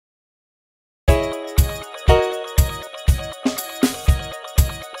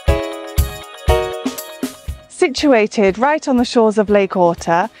Situated right on the shores of Lake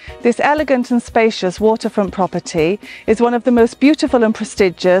Orta, this elegant and spacious waterfront property is one of the most beautiful and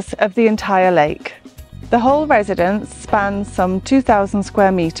prestigious of the entire lake. The whole residence spans some 2,000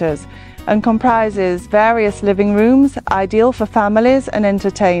 square metres and comprises various living rooms ideal for families and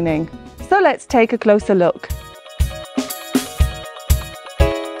entertaining. So let's take a closer look.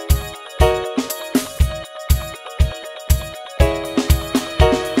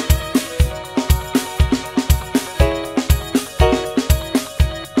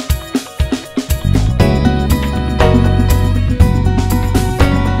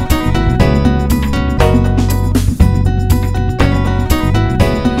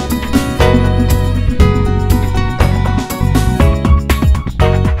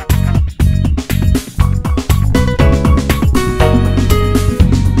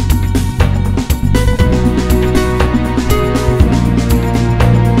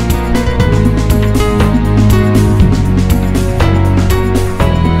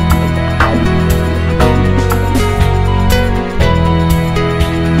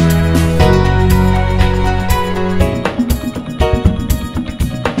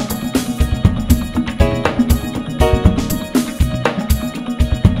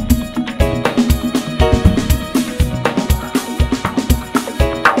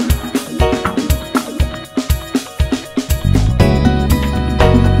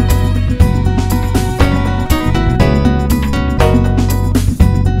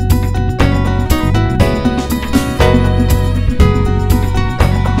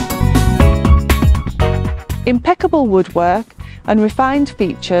 Impeccable woodwork and refined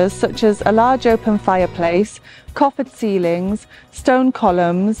features such as a large open fireplace, coffered ceilings, stone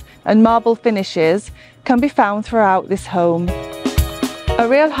columns and marble finishes can be found throughout this home. A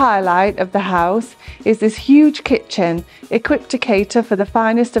real highlight of the house is this huge kitchen equipped to cater for the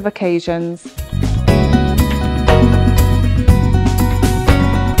finest of occasions.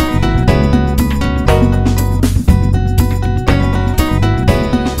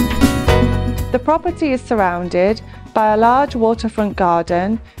 The property is surrounded by a large waterfront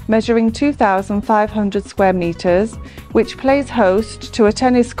garden measuring 2,500 square metres, which plays host to a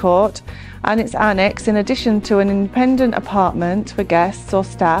tennis court and its annex, in addition to an independent apartment for guests or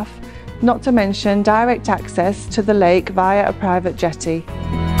staff, not to mention direct access to the lake via a private jetty.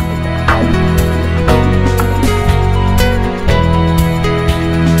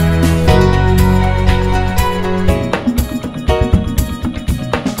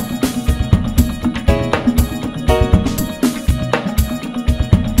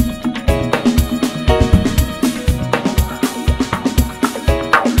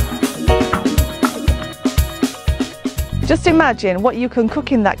 Just imagine what you can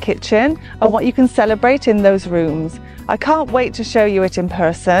cook in that kitchen and what you can celebrate in those rooms. I can't wait to show you it in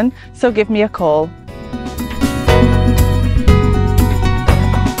person, so give me a call.